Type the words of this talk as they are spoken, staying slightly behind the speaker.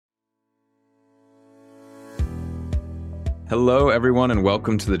Hello, everyone, and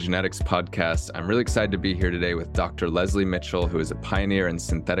welcome to the Genetics Podcast. I'm really excited to be here today with Dr. Leslie Mitchell, who is a pioneer in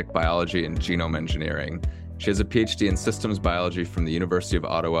synthetic biology and genome engineering. She has a PhD in systems biology from the University of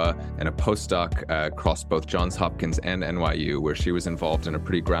Ottawa and a postdoc across both Johns Hopkins and NYU, where she was involved in a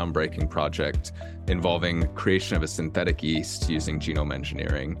pretty groundbreaking project involving creation of a synthetic yeast using genome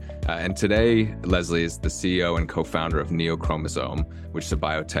engineering. And today, Leslie is the CEO and co-founder of Neochromosome, which is a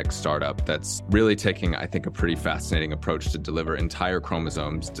biotech startup that's really taking, I think, a pretty fascinating approach to deliver entire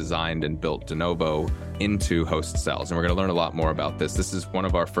chromosomes designed and built de novo into host cells. And we're going to learn a lot more about this. This is one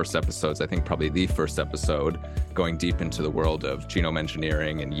of our first episodes, I think probably the first episode, going deep into the world of genome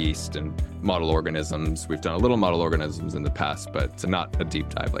engineering and yeast and model organisms. We've done a little model organisms in the past, but not a deep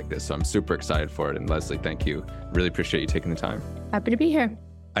dive like this. So I'm super excited for it. And Leslie, thank you. Really appreciate you taking the time. Happy to be here.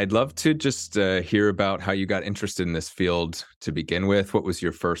 I'd love to just hear about how you got interested in this field to begin with. What was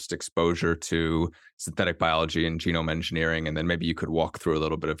your first exposure to synthetic biology and genome engineering? And then maybe you could walk through a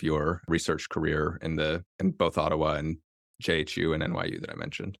little bit of your research career in both Ottawa and JHU and NYU that I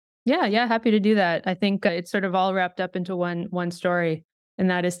mentioned. Yeah, happy to do that. I think it's sort of all wrapped up into one story. And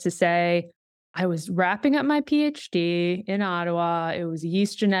that is to say, I was wrapping up my PhD in Ottawa. It was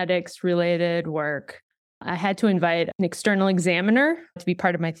yeast genetics related work. I had to invite an external examiner to be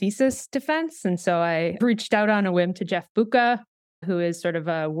part of my thesis defense. And so I reached out on a whim to Jeff Buca, who is sort of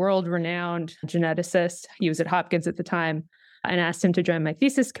a world-renowned geneticist. He was at Hopkins at the time, and asked him to join my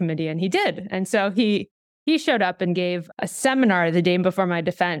thesis committee, and he did. And so he showed up and gave a seminar the day before my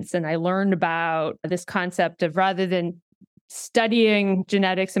defense, and I learned about this concept of rather than studying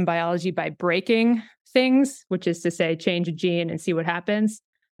genetics and biology by breaking things, which is to say change a gene and see what happens,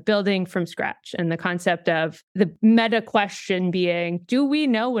 building from scratch. And the concept of the meta question being, do we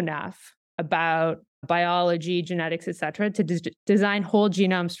know enough about biology, genetics, et cetera, to design whole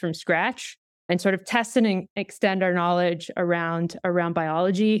genomes from scratch and sort of test and extend our knowledge around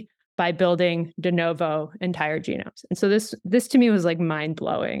biology by building de novo entire genomes. And so this to me was like mind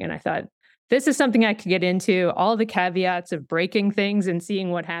blowing. And I thought, this is something I could get into, all the caveats of breaking things and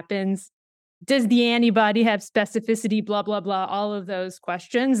seeing what happens. Does the antibody have specificity, blah, blah, blah, all of those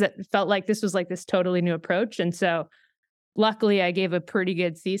questions that felt like this was like this totally new approach. And so luckily I gave a pretty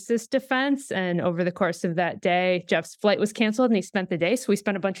good thesis defense. And over the course of that day, Jeff's flight was canceled and he spent the day. So we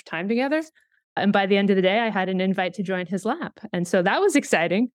spent a bunch of time together. And by the end of the day, I had an invite to join his lab. And so that was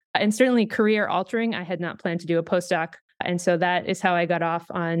exciting and certainly career altering. I had not planned to do a postdoc. And so that is how I got off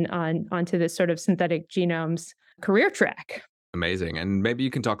onto this sort of synthetic genomes career track. Amazing. And maybe you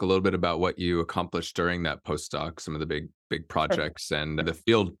can talk a little bit about what you accomplished during that postdoc, some of the big projects. Sure. And the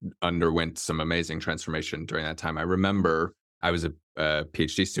field underwent some amazing transformation during that time. I remember I was a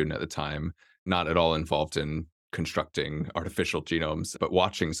PhD student at the time, not at all involved in constructing artificial genomes, but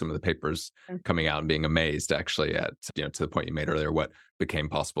watching some of the papers coming out and being amazed actually at, to the point you made earlier, what became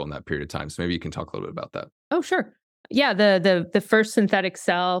possible in that period of time. So maybe you can talk a little bit about that. Oh, sure. Yeah, the first synthetic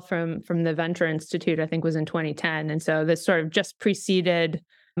cell from the Venture Institute, I think, was in 2010. And so this sort of just preceded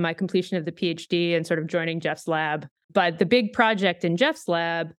my completion of the PhD and sort of joining Jeff's lab. But the big project in Jeff's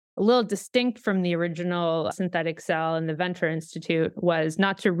lab, a little distinct from the original synthetic cell in the Venture Institute, was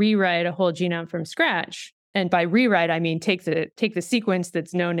not to rewrite a whole genome from scratch. And by rewrite, I mean take the sequence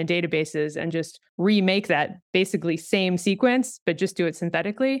that's known in databases and just remake that basically same sequence, but just do it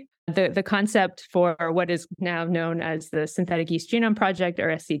synthetically. The concept for what is now known as the Synthetic Yeast Genome Project,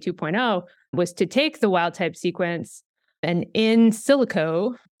 or SC 2.0, was to take the wild type sequence and in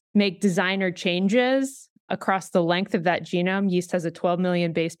silico make designer changes across the length of that genome. Yeast has a 12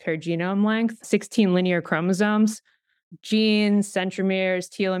 million base pair genome length, 16 linear chromosomes, genes, centromeres,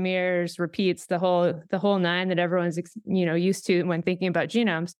 telomeres, repeats, the whole nine that everyone's used to when thinking about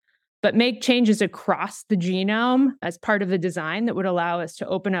genomes. But make changes across the genome as part of the design that would allow us to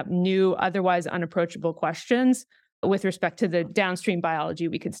open up new, otherwise unapproachable questions with respect to the downstream biology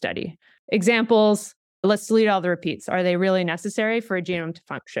we could study. Examples, let's delete all the repeats. Are they really necessary for a genome to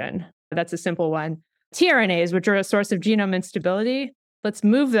function? That's a simple one. tRNAs, which are a source of genome instability, let's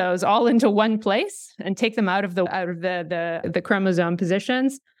move those all into one place and take them out of the chromosome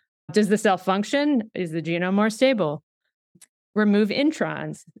positions. Does the cell function? Is the genome more stable? Remove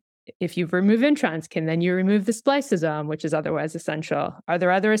introns. If you remove introns, can then you remove the spliceosome, which is otherwise essential? Are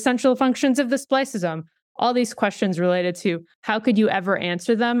there other essential functions of the spliceosome? All these questions related to how could you ever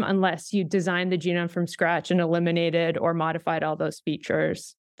answer them unless you designed the genome from scratch and eliminated or modified all those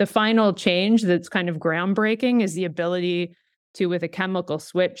features. The final change that's kind of groundbreaking is the ability to, with a chemical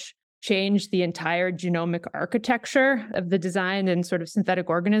switch, change the entire genomic architecture of the designed and sort of synthetic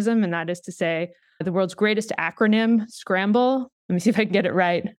organism. And that is to say, the world's greatest acronym, SCRAMBLE. Let me see if I can get it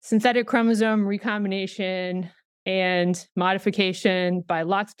right. Synthetic chromosome recombination and modification by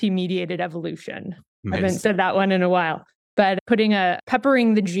LOXP-mediated evolution. I haven't Amazing. said that one in a while, but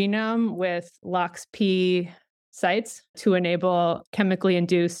peppering the genome with LOXP sites to enable chemically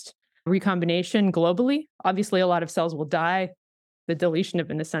induced recombination globally. Obviously, a lot of cells will die. The deletion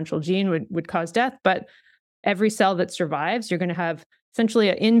of an essential gene would cause death, but every cell that survives, you're going to have essentially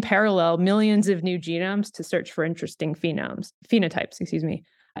in parallel millions of new genomes to search for interesting phenotypes, excuse me.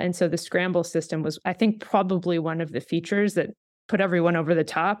 And so the scramble system was, I think, probably one of the features that put everyone over the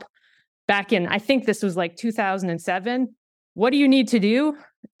top. Back in, I think this was like 2007. What do you need to do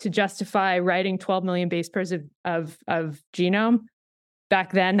to justify writing 12 million base pairs of genome?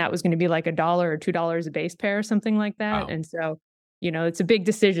 Back then, that was going to be like $1 or $2 a base pair or something like that. Wow. And so, it's a big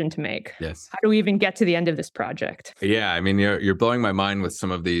decision to make. Yes. How do we even get to the end of this project? Yeah, I mean, you're blowing my mind with some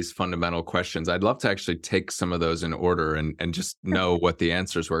of these fundamental questions. I'd love to actually take some of those in order and just know what the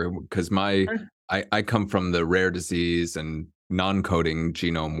answers were, because I come from the rare disease and non-coding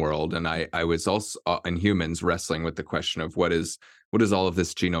genome world, and I was also in humans wrestling with the question of what is all of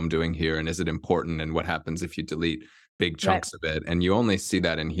this genome doing here, and is it important, and what happens if you delete big chunks of it. And you only see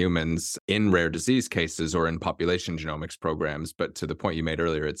that in humans in rare disease cases or in population genomics programs. But to the point you made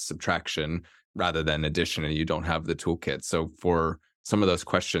earlier, it's subtraction rather than addition, and you don't have the toolkit. So for some of those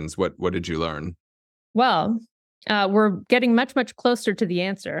questions, what did you learn? Well, we're getting much, much closer to the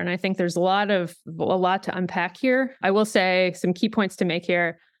answer. And I think there's a lot to unpack here. I will say some key points to make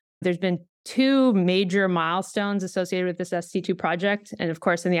here. There's been two major milestones associated with this SC2 project. And of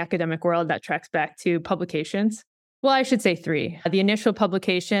course, in the academic world, that tracks back to publications. Well, I should say three. The initial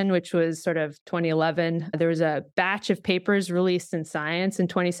publication, which was sort of 2011, there was a batch of papers released in Science in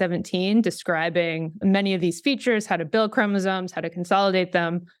 2017 describing many of these features, how to build chromosomes, how to consolidate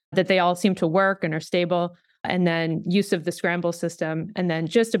them, that they all seem to work and are stable, and then use of the scramble system. And then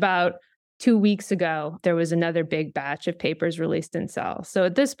just about 2 weeks ago, there was another big batch of papers released in Cell. So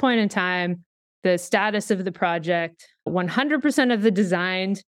at this point in time, the status of the project, 100% of the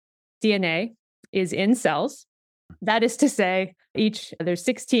designed DNA is in cells. That is to say, there's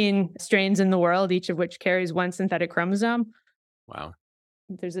 16 strains in the world, each of which carries one synthetic chromosome. Wow.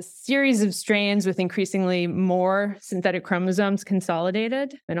 There's a series of strains with increasingly more synthetic chromosomes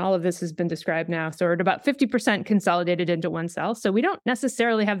consolidated. And all of this has been described now. So we're at about 50% consolidated into one cell. So we don't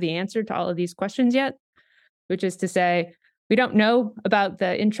necessarily have the answer to all of these questions yet, which is to say, we don't know about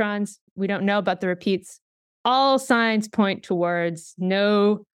the introns. We don't know about the repeats. All signs point towards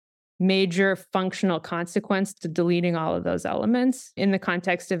no major functional consequence to deleting all of those elements in the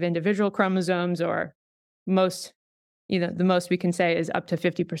context of individual chromosomes, or the most we can say is up to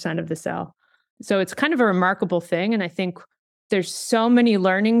 50% of the cell. So it's kind of a remarkable thing. And I think there's so many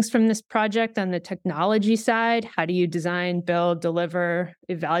learnings from this project on the technology side. How do you design, build, deliver,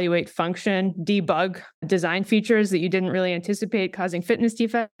 evaluate function, debug design features that you didn't really anticipate causing fitness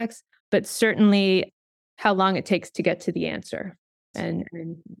defects, but certainly how long it takes to get to the answer. And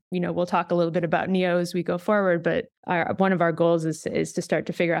we'll talk a little bit about Neo as we go forward, but one of our goals is to start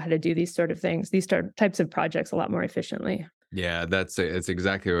to figure out how to do these sort of things, these types of projects a lot more efficiently. Yeah, it's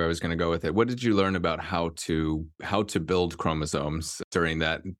exactly where I was going to go with it. What did you learn about how to build chromosomes during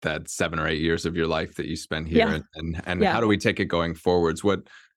that 7 or 8 years of your life that you spent here, and how do we take it going forwards? What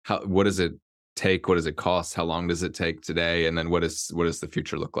does it take? What does it cost? How long does it take today? And then what does the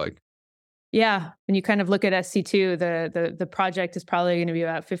future look like? Yeah, when you kind of look at SC2, the project is probably going to be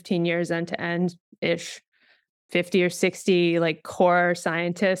about 15 years end to end ish, 50 or 60 like core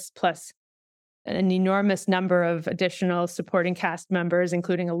scientists plus an enormous number of additional supporting cast members,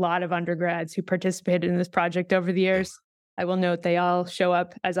 including a lot of undergrads who participated in this project over the years. I will note they all show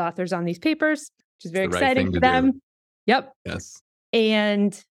up as authors on these papers, which is very exciting for them. Yep. Yes.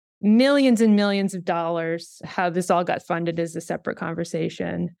 And millions and millions of dollars. How this all got funded is a separate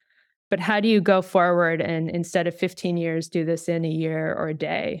conversation. But how do you go forward and instead of 15 years, do this in a year or a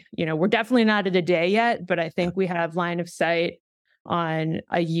day? We're definitely not at a day yet, but I think we have line of sight on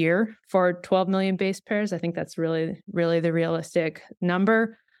a year for 12 million base pairs. I think that's really, really the realistic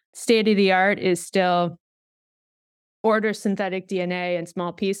number. State of the art is still order synthetic DNA in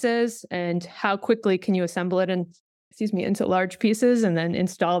small pieces, and how quickly can you assemble it into large pieces and then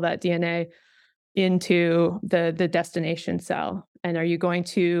install that DNA into the destination cell. And are you going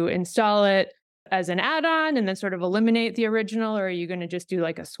to install it as an add-on and then sort of eliminate the original, or are you going to just do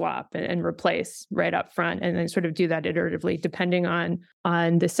like a swap and replace right up front and then sort of do that iteratively depending on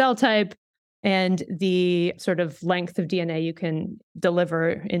the cell type and the sort of length of DNA you can deliver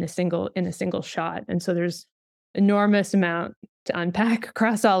in a single shot? And so there's enormous amount to unpack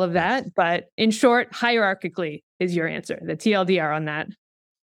across all of that. But in short, hierarchically is your answer, the TLDR on that.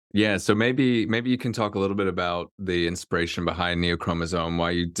 Yeah, so maybe you can talk a little bit about the inspiration behind Neochromosome,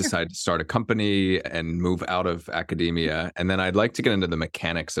 why you decided to start a company and move out of academia. And then I'd like to get into the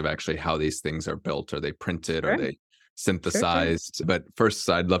mechanics of actually how these things are built. Are they printed? Are Sure, they sure. synthesized? But first,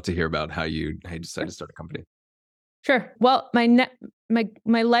 I'd love to hear about how you decided to start a company. Sure. Well,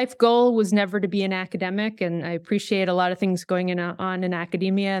 my life goal was never to be an academic, and I appreciate a lot of things on in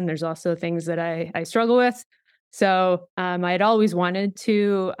academia, and there's also things that I struggle with. So I had always wanted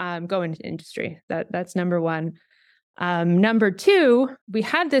to go into industry. That's number one. Number two, we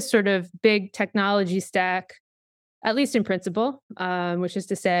had this sort of big technology stack, at least in principle, which is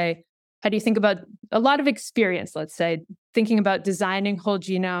to say, how do you think about a lot of experience, let's say, thinking about designing whole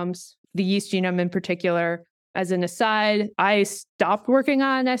genomes, the yeast genome in particular. As an aside, I stopped working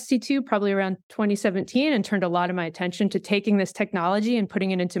on ST2 probably around 2017 and turned a lot of my attention to taking this technology and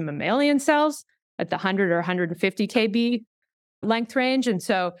putting it into mammalian cells at the 100 or 150 kb length range. And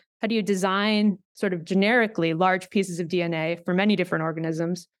so, how do you design sort of generically large pieces of DNA for many different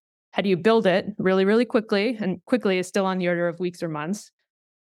organisms? How do you build it really, really quickly? And quickly is still on the order of weeks or months.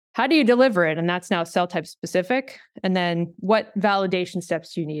 How do you deliver it? And that's now cell type specific. And then what validation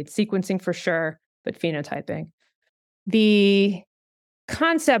steps do you need? Sequencing for sure, but phenotyping. The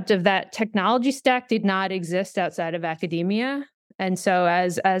concept of that technology stack did not exist outside of academia. And so,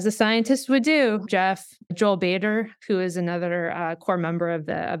 as a scientist would do, Joel Bader, who is another core member of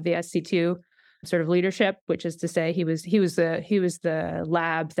the SC2 sort of leadership, which is to say, he was the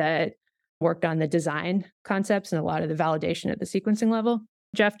lab that worked on the design concepts and a lot of the validation at the sequencing level.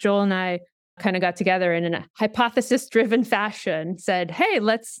 Joel, and I kind of got together and in a hypothesis-driven fashion said, "Hey,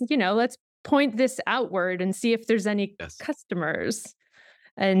 let's point this outward and see if there's any customers."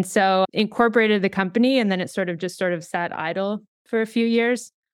 And so incorporated the company, and then it sort of sat idle for a few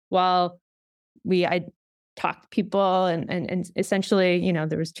years while I talked to people and essentially,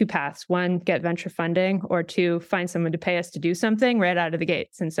 there was two paths. One, get venture funding, or two, find someone to pay us to do something right out of the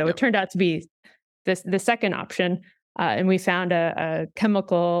gates. And so it turned out to be the second option. And we found a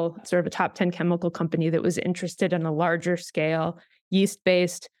chemical, sort of a top 10 chemical company that was interested in a larger scale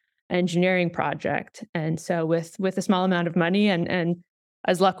yeast-based engineering project. And so with a small amount of money and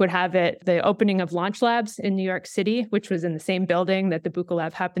as luck would have it, the opening of Launch Labs in New York City, which was in the same building that the Buka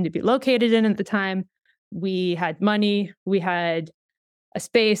Lab happened to be located in at the time, we had money, we had a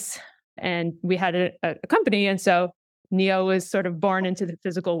space, and we had a company. And so Neo was sort of born into the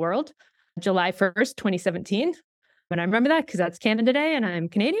physical world, July 1st, 2017. And I remember that because that's Canada Day and I'm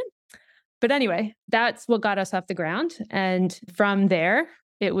Canadian. But anyway, that's what got us off the ground. And from there,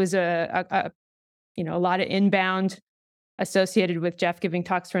 it was a lot of inbound associated with Jeff giving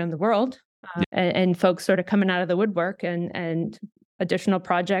talks around the world and folks sort of coming out of the woodwork and additional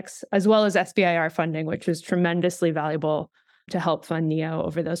projects, as well as SBIR funding, which was tremendously valuable to help fund Neo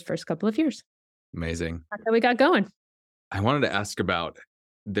over those first couple of years. Amazing. That's how we got going. I wanted to ask about,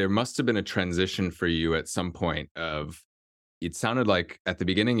 there must have been a transition for you at some point of, it sounded like at the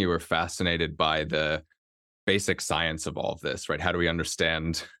beginning you were fascinated by the basic science of all of this, right? How do we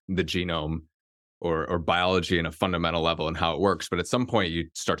understand the genome or biology in a fundamental level and how it works? But at some point you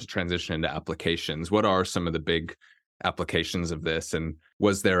start to transition into applications. What are some of the big applications of this? And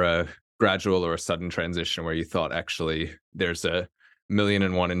was there a gradual or a sudden transition where you thought, actually, there's a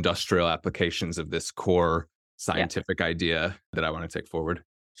 1,000,001 industrial applications of this core scientific idea that I want to take forward?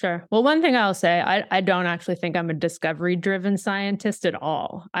 Sure. Well, one thing I'll say, I don't actually think I'm a discovery-driven scientist at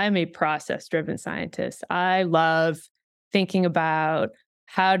all. I'm a process-driven scientist. I love thinking about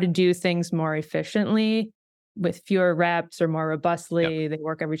how to do things more efficiently with fewer reps or more robustly. They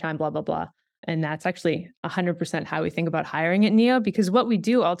work every time, blah, blah, blah. And that's actually 100% how we think about hiring at Neo, because what we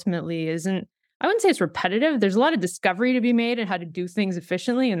do ultimately isn't, I wouldn't say it's repetitive. There's a lot of discovery to be made and how to do things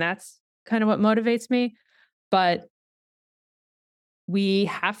efficiently. And that's kind of what motivates me. But we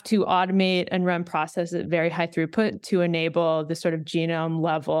have to automate and run processes at very high throughput to enable the sort of genome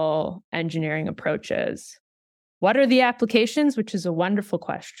level engineering approaches. What are the applications? Which is a wonderful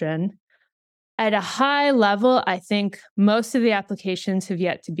question. At a high level, I think most of the applications have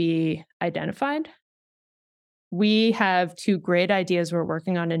yet to be identified. We have two great ideas we're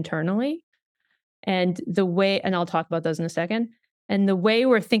working on internally. And I'll talk about those in a second. And the way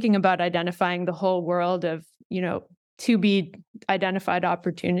we're thinking about identifying the whole world of, to be identified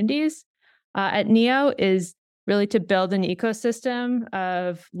opportunities at Neo is really to build an ecosystem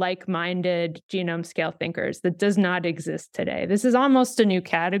of like-minded genome-scale thinkers that does not exist today. This is almost a new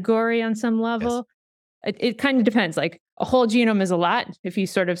category on some level. Yes. It kind of depends. Like a whole genome is a lot. If you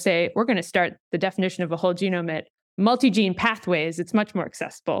sort of say, we're going to start the definition of a whole genome at multi-gene pathways, it's much more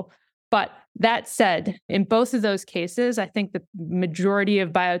accessible. But That said, in both of those cases, I think the majority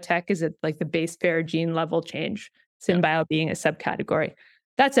of biotech is at like the base pair gene level change, synbio being a subcategory.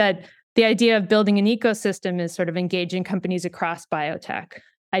 That said, the idea of building an ecosystem is sort of engaging companies across biotech,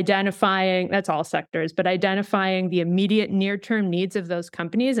 identifying, that's all sectors, but identifying the immediate near-term needs of those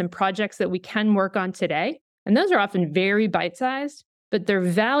companies and projects that we can work on today. And those are often very bite-sized, but they're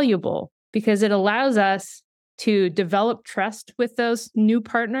valuable because it allows us to develop trust with those new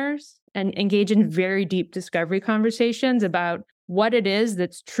partners and engage in very deep discovery conversations about what it is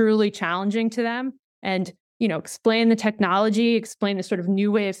that's truly challenging to them and explain the technology, explain the sort of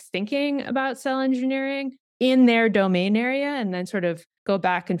new way of thinking about cell engineering in their domain area, and then sort of go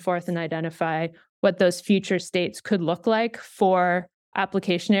back and forth and identify what those future states could look like for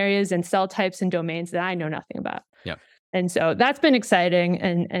application areas and cell types and domains that I know nothing about. Yeah. And so that's been exciting.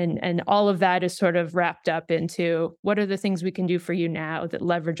 And all of that is sort of wrapped up into what are the things we can do for you now that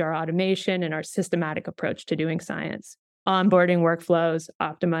leverage our automation and our systematic approach to doing science, onboarding workflows,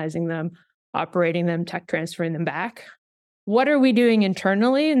 optimizing them, operating them, tech transferring them back. What are we doing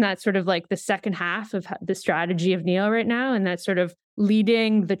internally? And that's sort of like the second half of the strategy of Neo right now. And that's sort of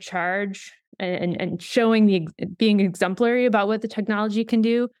leading the charge and showing being exemplary about what the technology can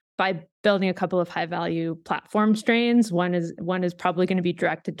do by building a couple of high value platform strains. One is probably going to be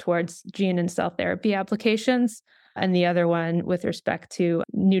directed towards gene and cell therapy applications. And the other one with respect to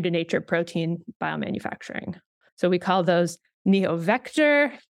new to nature protein biomanufacturing. So we call those Neo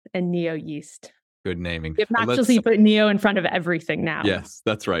Vector and Neo Yeast. Good naming. You obnoxiously put Neo in front of everything now. Yes,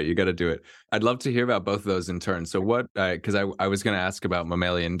 that's right. You got to do it. I'd love to hear about both of those in turn. So what, because I was going to ask about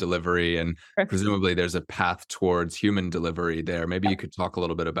mammalian delivery and presumably there's a path towards human delivery there. Maybe you could talk a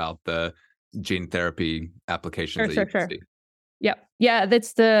little bit about the gene therapy applications that you see. Yep. Yeah,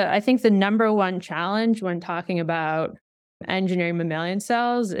 that's I think the number one challenge when talking about engineering mammalian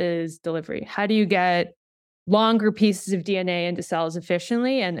cells is delivery. How do you get longer pieces of DNA into cells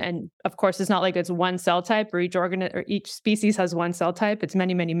efficiently? And of course, it's not like it's one cell type or each species has one cell type. It's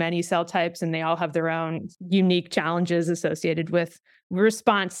many, many, many cell types, and they all have their own unique challenges associated with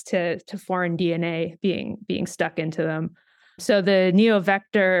response to foreign DNA being stuck into them. So the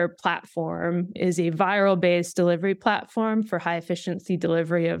NeoVector platform is a viral-based delivery platform for high-efficiency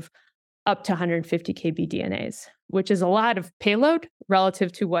delivery of up to 150 kb DNAs, which is a lot of payload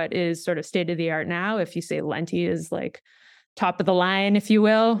relative to what is sort of state-of-the-art now. If you say lenti is like top of the line, if you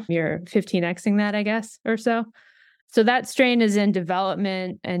will, you're 15xing that, I guess, or so. So that strain is in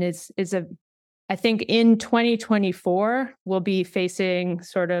development, and I think in 2024, we'll be facing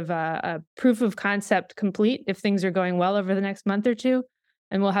sort of a proof of concept complete if things are going well over the next month or two.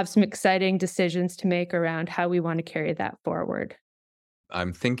 And we'll have some exciting decisions to make around how we want to carry that forward.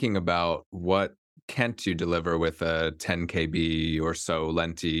 I'm thinking about what can't you deliver with a 10 kb or so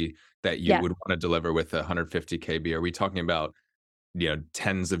lenti that you would want to deliver with 150 kb? Are we talking about,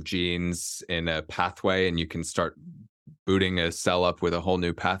 tens of genes in a pathway and you can start booting a cell up with a whole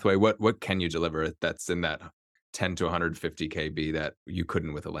new pathway? What can you deliver that's in that 10 to 150 kb that you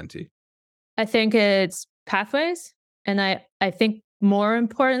couldn't with a lenti? I think it's pathways. And I think more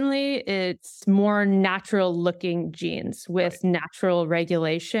importantly, it's more natural looking genes with natural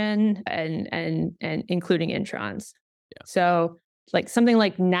regulation and including introns. Yeah. So like something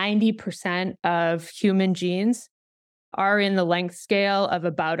like 90% of human genes are in the length scale of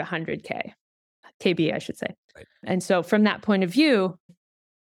about 100 kb, I should say. Right. And so from that point of view,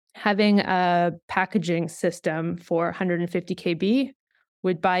 having a packaging system for 150 kb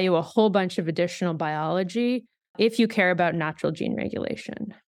would buy you a whole bunch of additional biology if you care about natural gene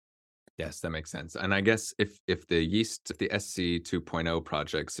regulation. Yes, that makes sense. And I guess if the SC 2.0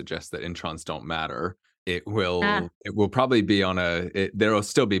 project suggests that introns don't matter, it will probably be there will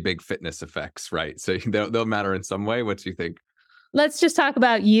still be big fitness effects, right? So they'll matter in some way. What do you think? Let's just talk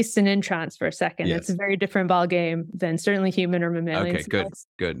about yeast and introns for a second. Yes. It's a very different ballgame than certainly human or mammalian cells.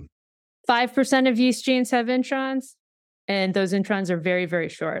 Good. 5% of yeast genes have introns, and those introns are very, very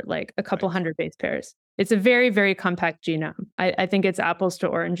short, like a couple hundred base pairs. It's a very, very compact genome. I think it's apples to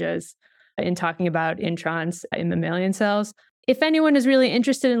oranges in talking about introns in mammalian cells. If anyone is really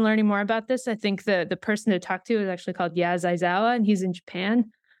interested in learning more about this, I think the person to talk to is actually called Yaz Aizawa, and he's in Japan.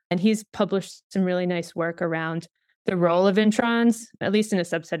 And he's published some really nice work around the role of introns, at least in a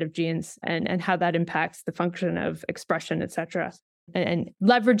subset of genes, and how that impacts the function of expression, et cetera. And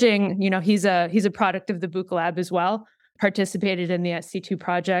leveraging, he's a product of the Buka Lab as well, participated in the SC2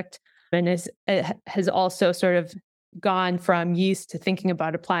 project, and has also sort of gone from yeast to thinking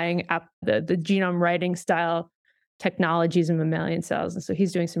about applying the genome writing style technologies in mammalian cells. And so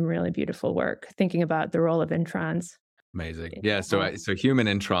he's doing some really beautiful work thinking about the role of introns. Amazing. Yeah. So human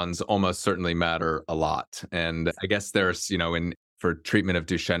introns almost certainly matter a lot. And I guess there's, for treatment of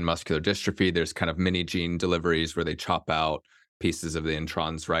Duchenne muscular dystrophy, there's kind of mini gene deliveries where they chop out pieces of the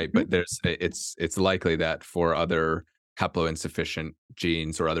introns, right? Mhm. But it's likely that for other haploinsufficient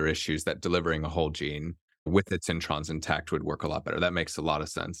genes or other issues that delivering a whole gene with its introns intact would work a lot better. That makes a lot of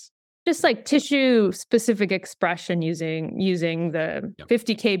sense. Just like tissue specific expression using the Yep.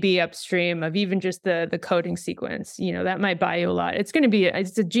 50 kb upstream of even just the coding sequence, that might buy you a lot. It's going to be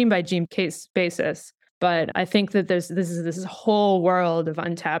it's a gene by gene case basis, but I think that this whole world of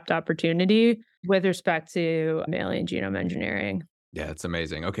untapped opportunity with respect to mammalian genome engineering. Yeah, it's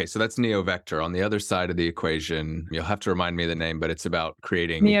amazing. Okay, so that's NeoVector. On the other side of the equation, you'll have to remind me of the name, but it's about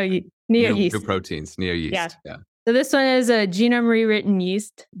creating Neo new yeast. proteins, neo Yeah. yeast. Yeah. So this one is a genome rewritten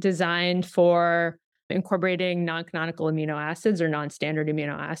yeast designed for incorporating non-canonical amino acids or non-standard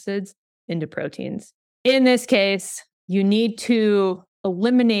amino acids into proteins. In this case, you need to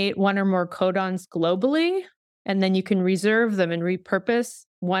eliminate one or more codons globally, and then you can reserve them and repurpose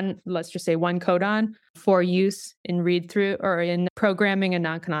let's just say one codon for use in read-through or in programming a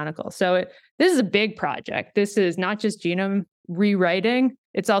non-canonical. So this is a big project. This is not just genome rewriting,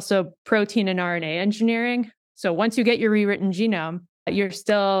 it's also protein and RNA engineering. So once you get your rewritten genome, you're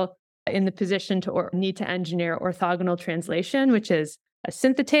still in the position to need to engineer orthogonal translation, which is a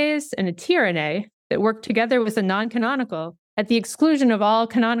synthetase and a tRNA that work together with a non-canonical at the exclusion of all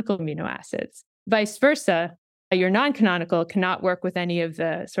canonical amino acids. Vice versa, your non-canonical cannot work with any of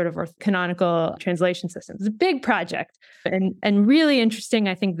the sort of canonical translation systems. It's a big project and really interesting.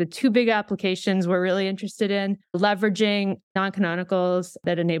 I think the two big applications we're really interested in leveraging non-canonicals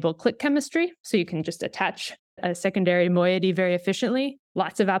that enable click chemistry. So you can just attach a secondary moiety very efficiently.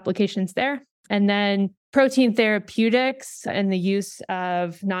 Lots of applications there. And then protein therapeutics and the use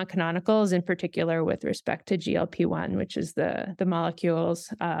of non-canonicals, in particular with respect to GLP-1, which is the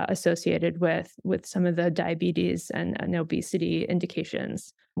molecules associated with some of the diabetes and obesity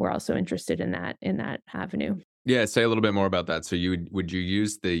indications. We're also interested in that avenue. Yeah, say a little bit more about that. So would you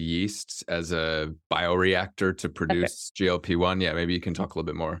use the yeast as a bioreactor to produce GLP-1? Yeah, maybe you can talk a little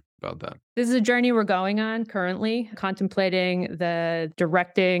bit more about that. This is a journey we're going on currently, contemplating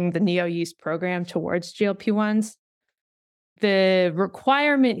directing the Neo Yeast program towards GLP-1s. The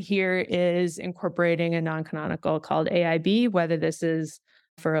requirement here is incorporating a non-canonical called AIB, whether this is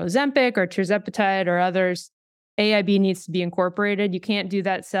for Ozempic or tirzepatide or others. AIB needs to be incorporated. You can't do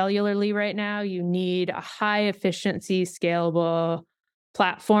that cellularly right now. You need a high efficiency, scalable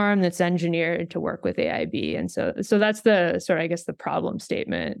platform that's engineered to work with AIB. And so that's the sort of, I guess, the problem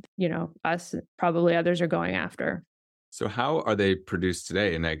statement, us, probably others are going after. So how are they produced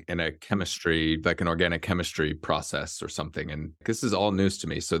today in a chemistry, like an organic chemistry process or something? And this is all news to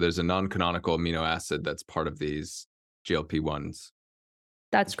me. So there's a non-canonical amino acid that's part of these GLP-1s.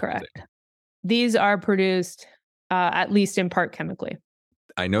 That's correct. These are produced at least in part chemically.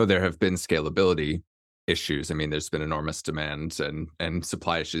 I know there have been scalability issues. I mean, there's been enormous demand and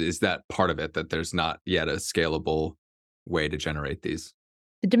supply issues. Is that part of it, that there's not yet a scalable way to generate these?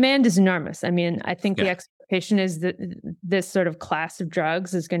 The demand is enormous. I mean, I think Yeah. the expectation is that this sort of class of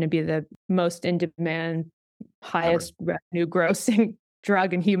drugs is going to be the most in demand, highest revenue grossing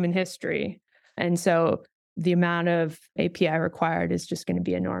drug in human history. And so the amount of API required is just going to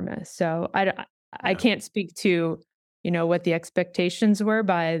be enormous. So I can't speak to, what the expectations were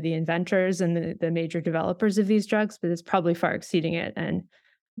by the inventors and the major developers of these drugs, but it's probably far exceeding it. And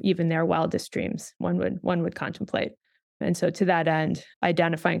even their wildest dreams, one would contemplate. And so to that end,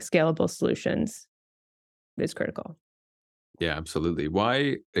 identifying scalable solutions is critical. Yeah, absolutely.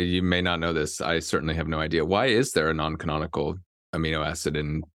 Why, you may not know this, I certainly have no idea. Why is there a non-canonical amino acid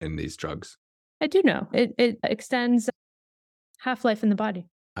in these drugs? I do know it extends half-life in the body.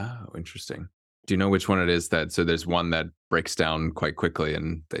 Oh, interesting. Do you know which one it is so there's one that breaks down quite quickly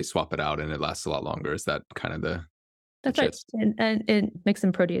and they swap it out and it lasts a lot longer? Is that kind of the That's right. gist? And it makes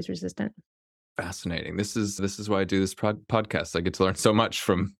them protease resistant. Fascinating. This is why I do this podcast. I get to learn so much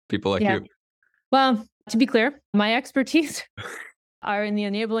from people like you. Well, to be clear, my expertise are in the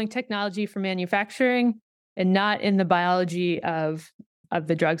enabling technology for manufacturing and not in the biology of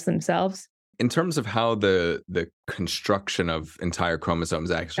the drugs themselves. In terms of how the construction of entire chromosomes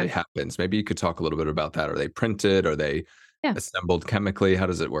actually happens, maybe you could talk a little bit about that. Are they printed? Are they assembled chemically? How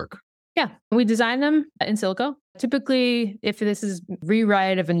does it work? Yeah, we design them in silico. Typically, if this is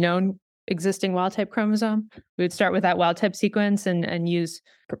rewrite of a known existing wild type chromosome, we would start with that wild type sequence and use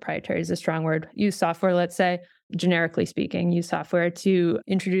proprietary is a strong word. Use software, let's say, generically speaking, use software to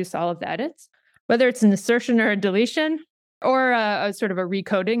introduce all of the edits, whether it's an insertion or a deletion or a sort of a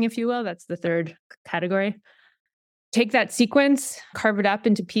recoding, if you will. That's the third category. take that sequence, carve it up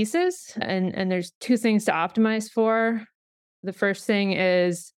into pieces, and there's two things to optimize for. The first thing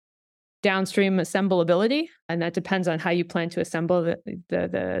is downstream assemblability, and that depends on how you plan to assemble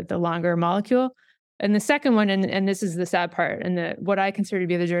the longer molecule. And the second one, and this is the sad part, and what I consider to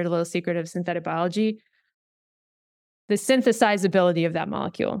be the dirty little secret of synthetic biology, the synthesizability of that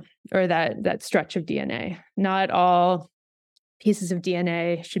molecule or that stretch of DNA. Not all pieces of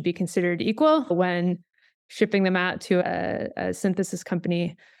DNA should be considered equal when shipping them out to a synthesis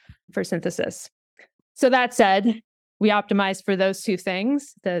company for synthesis. So that said, we optimize for those two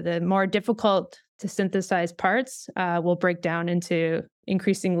things. The more difficult to synthesize parts will break down into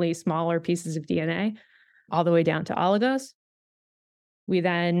increasingly smaller pieces of DNA, all the way down to oligos. We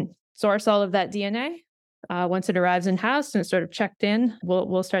then source all of that DNA. Once it arrives in-house and it's sort of checked in,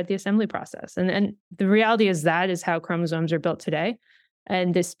 we'll start the assembly process. And the reality is that is how chromosomes are built today.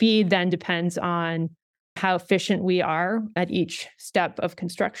 And the speed then depends on how efficient we are at each step of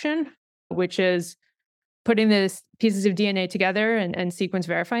construction, which is putting the pieces of DNA together and sequence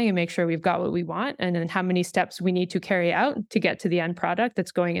verifying and make sure we've got what we want, and then how many steps we need to carry out to get to the end product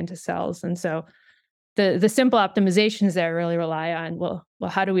that's going into cells. And so the simple optimizations there really rely on, well,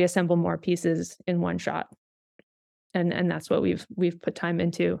 how do we assemble more pieces in one shot? And that's what we've put time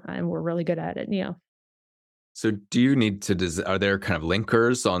into, and we're really good at it, Neo. So do you need to are there kind of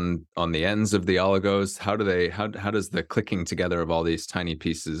linkers on the ends of the oligos? How does the clicking together of all these tiny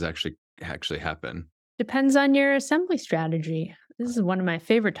pieces actually happen? Depends on your assembly strategy. This is one of my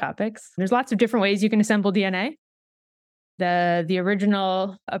favorite topics. There's lots of different ways you can assemble DNA. The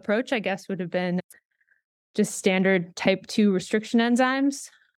original approach, I guess, would have been just standard type 2 restriction enzymes.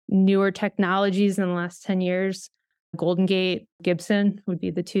 Newer technologies in the last 10 years, Golden Gate, Gibson would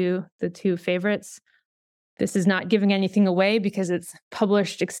be the two favorites. This is not giving anything away because it's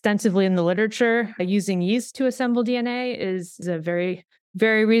published extensively in the literature. Using yeast to assemble DNA is a very,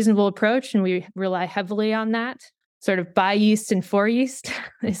 very reasonable approach, and we rely heavily on that. Sort of by yeast and for yeast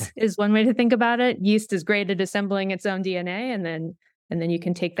is one way to think about it. Yeast is great at assembling its own DNA, and then you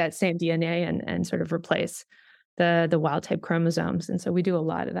can take that same DNA and sort of replace the wild type chromosomes. And so we do a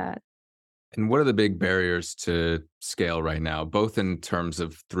lot of that. And what are the big barriers to scale right now, both in terms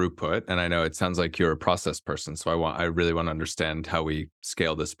of throughput? And I know it sounds like you're a process person, so I really want to understand how we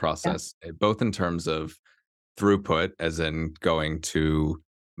scale this process, both in terms of throughput, as in going to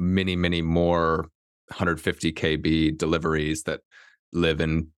many more 150 kb deliveries that live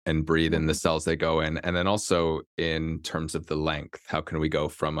and breathe in the cells they go in, and then also in terms of the length. How can we go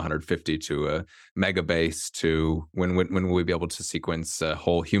from 150 to a megabase to when will we be able to sequence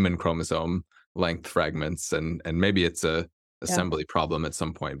whole human chromosome length fragments? And maybe it's a assembly problem at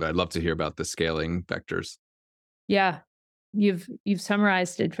some point, but I'd love to hear about the scaling vectors. Yeah, you've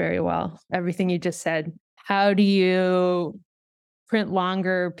summarized it very well. Everything you just said. How do you print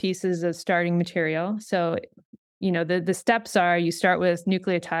longer pieces of starting material? So, the steps are, you start with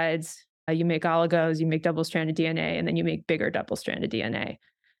nucleotides, you make oligos, you make double-stranded DNA, and then you make bigger double-stranded DNA.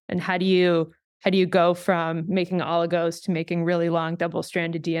 And how do you go from making oligos to making really long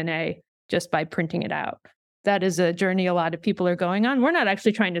double-stranded DNA just by printing it out? That is a journey a lot of people are going on. We're not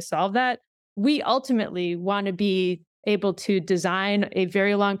actually trying to solve that. We ultimately want to be able to design a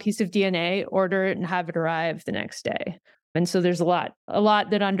very long piece of DNA, order it, and have it arrive the next day. And so there's a lot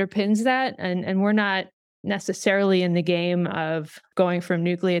that underpins that. And we're not necessarily in the game of going from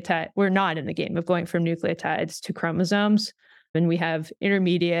nucleotide. We're not in the game of going from nucleotides to chromosomes. And we have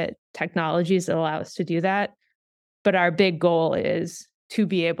intermediate technologies that allow us to do that. But our big goal is to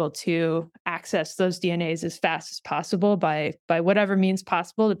be able to access those DNAs as fast as possible by whatever means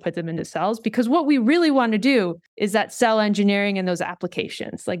possible to put them into cells. Because what we really want to do is that cell engineering and those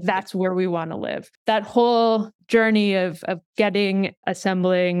applications. Like, that's where we want to live. That whole journey of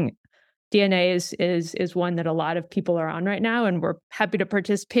assembling DNA is one that a lot of people are on right now, and we're happy to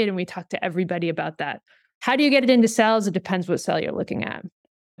participate, and we talk to everybody about that. How do you get it into cells? It depends what cell you're looking at.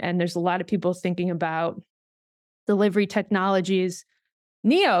 And there's a lot of people thinking about delivery technologies.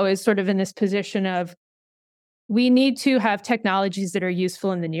 Neo is sort of in this position of, we need to have technologies that are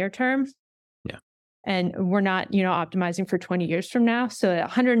useful in the near term. Yeah. And we're not, optimizing for 20 years from now. So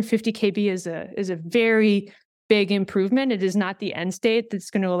 150 kb is a very big improvement. It is not the end state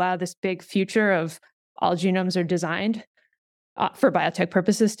that's going to allow this big future of all genomes are designed for biotech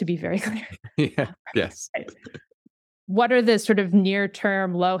purposes, to be very clear. Yeah. Yes. What are the sort of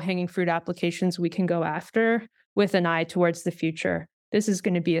near-term, low-hanging fruit applications we can go after with an eye towards the future? This is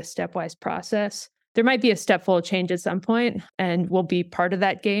going to be a stepwise process. There might be a stepful change at some point, and we'll be part of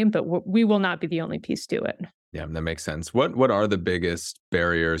that game, but we will not be the only piece to it. Yeah, that makes sense. What are the biggest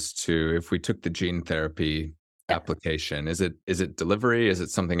barriers to, if we took the gene therapy application? Is it delivery? Is it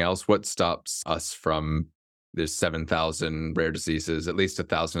something else? What stops us from there's 7,000 rare diseases, at least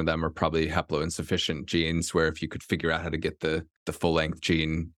 1,000 of them are probably haploinsufficient genes where if you could figure out how to get the full length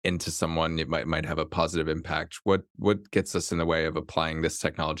gene into someone, it might have a positive impact. What gets us in the way of applying this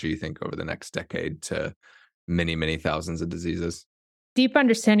technology, you think, over the next decade to many, many thousands of diseases? Deep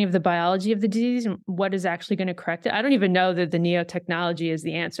understanding of the biology of the disease and what is actually going to correct it. I don't even know that the neotechnology is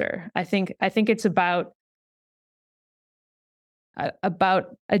the answer. I think it's about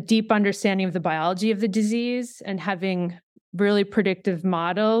a deep understanding of the biology of the disease and having really predictive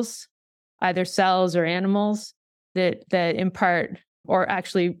models, either cells or animals, that impart or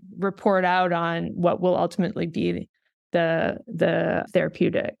actually report out on what will ultimately be the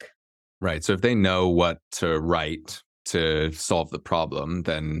therapeutic. Right. So if they know what to write to solve the problem,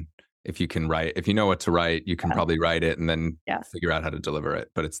 then if you know what to write, you can Yeah. probably write it and then Yeah. figure out how to deliver it.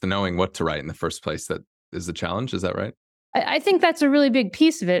 But it's the knowing what to write in the first place that is the challenge. Is that right? I think that's a really big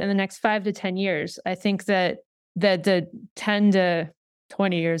piece of it in the next 5 to 10 years. I think that the 10 to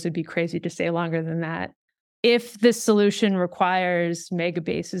 20 years would be crazy to say longer than that. If this solution requires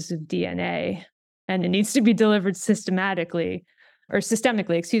megabases of DNA and it needs to be delivered systemically,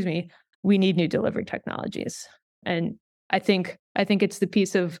 excuse me, we need new delivery technologies. And I think it's the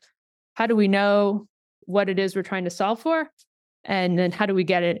piece of how do we know what it is we're trying to solve for? And then how do we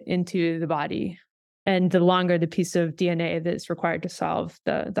get it into the body? And the longer the piece of DNA that's required to solve,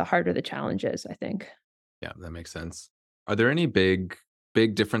 the harder the challenge is, I think. Yeah, that makes sense. Are there any big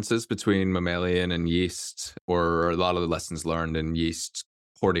differences between mammalian and yeast, or are a lot of the lessons learned in yeast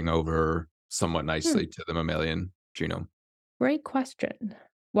porting over somewhat Hmm, nicely to the mammalian genome? great question.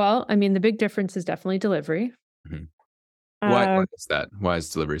 Well, I mean, the big difference is definitely delivery. Mhm. Why Um, is that? Why is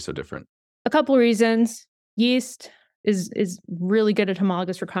delivery so different? a couple reasons. Yeast is really good at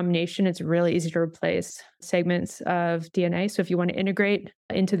homologous recombination. It's really easy to replace segments of DNA. So if you want to integrate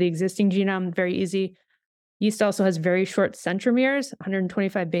into the existing genome, very easy. Yeast also has very short centromeres,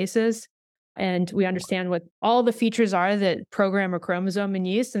 125 bases. And we understand what all the features are that program a chromosome in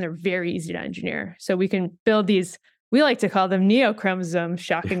yeast, and they're very easy to engineer. So we can build these, we like to call them neochromosomes,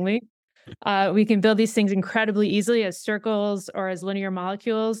 shockingly. We can build these things incredibly easily as circles or as linear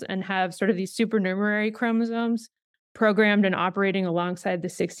molecules and have sort of these supernumerary chromosomes programmed and operating alongside the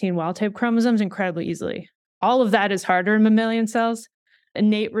 16 wild type chromosomes incredibly easily. All of that is harder in mammalian cells.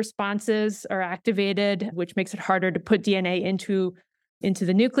 Innate responses are activated, which makes it harder to put DNA into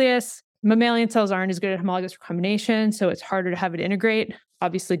the nucleus. Mammalian cells aren't as good at homologous recombination, so it's harder to have it integrate.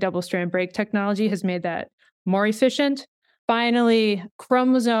 Obviously, double strand break technology has made that more efficient. Finally,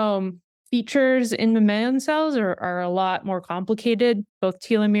 chromosome features in mammalian cells are a lot more complicated. Both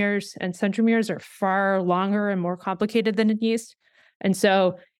telomeres and centromeres are far longer and more complicated than in yeast. And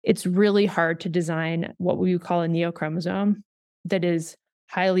so it's really hard to design what we would call a neochromosome that is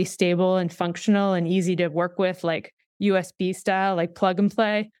highly stable and functional and easy to work with, like USB style, like plug and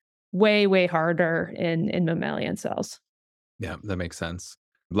play. Way, way harder in mammalian cells. Yeah, that makes sense.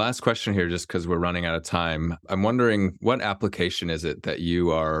 Last question here, just because we're running out of time. I'm wondering what application is it that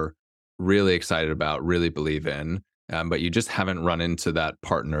you are really excited about, really believe in, but you just haven't run into that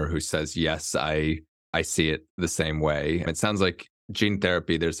partner who says, "Yes, I see it the same way." It sounds like gene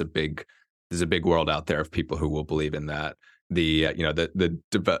therapy. There's a big world out there of people who will believe in that. The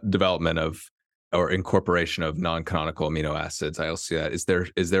development of or incorporation of non-canonical amino acids. I also see that.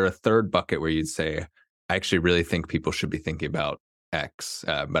 Is there a third bucket where you'd say, I actually really think people should be thinking about X,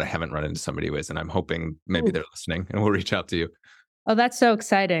 but I haven't run into somebody who is, and I'm hoping maybe Ooh. they're listening and will reach out to you. Oh, that's so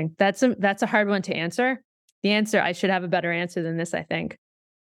exciting. That's a hard one to answer. The answer, I should have a better answer than this, I think.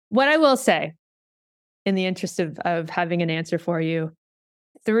 What I will say, in the interest of having an answer for you,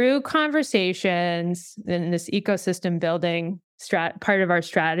 through conversations in this ecosystem building part of our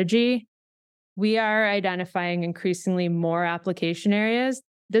strategy, we are identifying increasingly more application areas.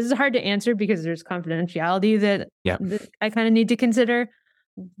 This is hard to answer because there's confidentiality Yeah, that I kind of need to consider.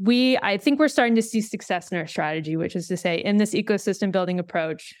 I think we're starting to see success in our strategy, which is to say, in this ecosystem building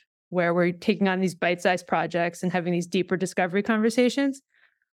approach, where we're taking on these bite-sized projects and having these deeper discovery conversations,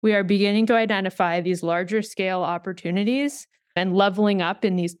 we are beginning to identify these larger scale opportunities and leveling up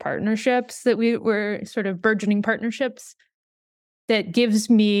in these partnerships that were sort of burgeoning partnerships that gives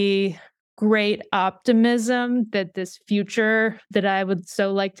me great optimism that this future that I would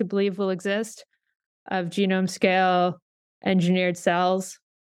so like to believe will exist of genome scale engineered cells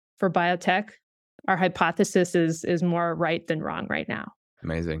for biotech. Our hypothesis is more right than wrong right now.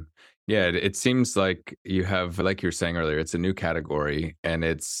 amazing. Yeah, it seems like you have, like you were saying earlier, it's a new category, and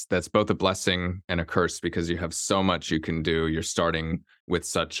that's both a blessing and a curse because you have so much you can do. You're starting with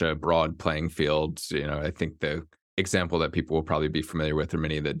such a broad playing field. I think the example that people will probably be familiar with are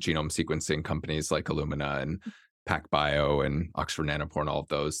many of the genome sequencing companies like Illumina and PacBio and Oxford Nanopore and all of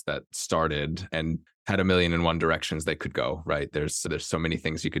those that started and had a million and one directions they could go, right? There's so many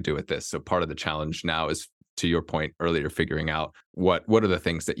things you could do with this. So part of the challenge now is, to your point earlier, figuring out what are the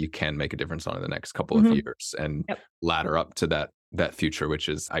things that you can make a difference on in the next couple of Hmm. years and Yep. ladder up to that future, which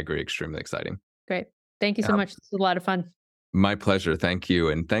is, I agree, extremely exciting. Great. Thank you so Um, much. This was a lot of fun. my pleasure. Thank you.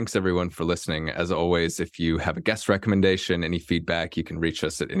 And thanks everyone for listening. As always, if you have a guest recommendation, any feedback, you can reach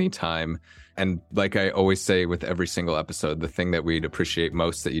us at any time. And like I always say with every single episode, the thing that we'd appreciate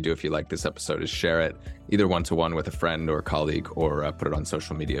most that you do if you like this episode is share it either one-to-one with a friend or a colleague, or put it on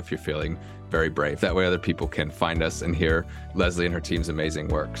social media if you're feeling very brave. That way other people can find us and hear Leslie and her team's amazing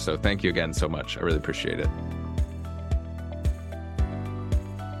work. So thank you again so much. I really appreciate it.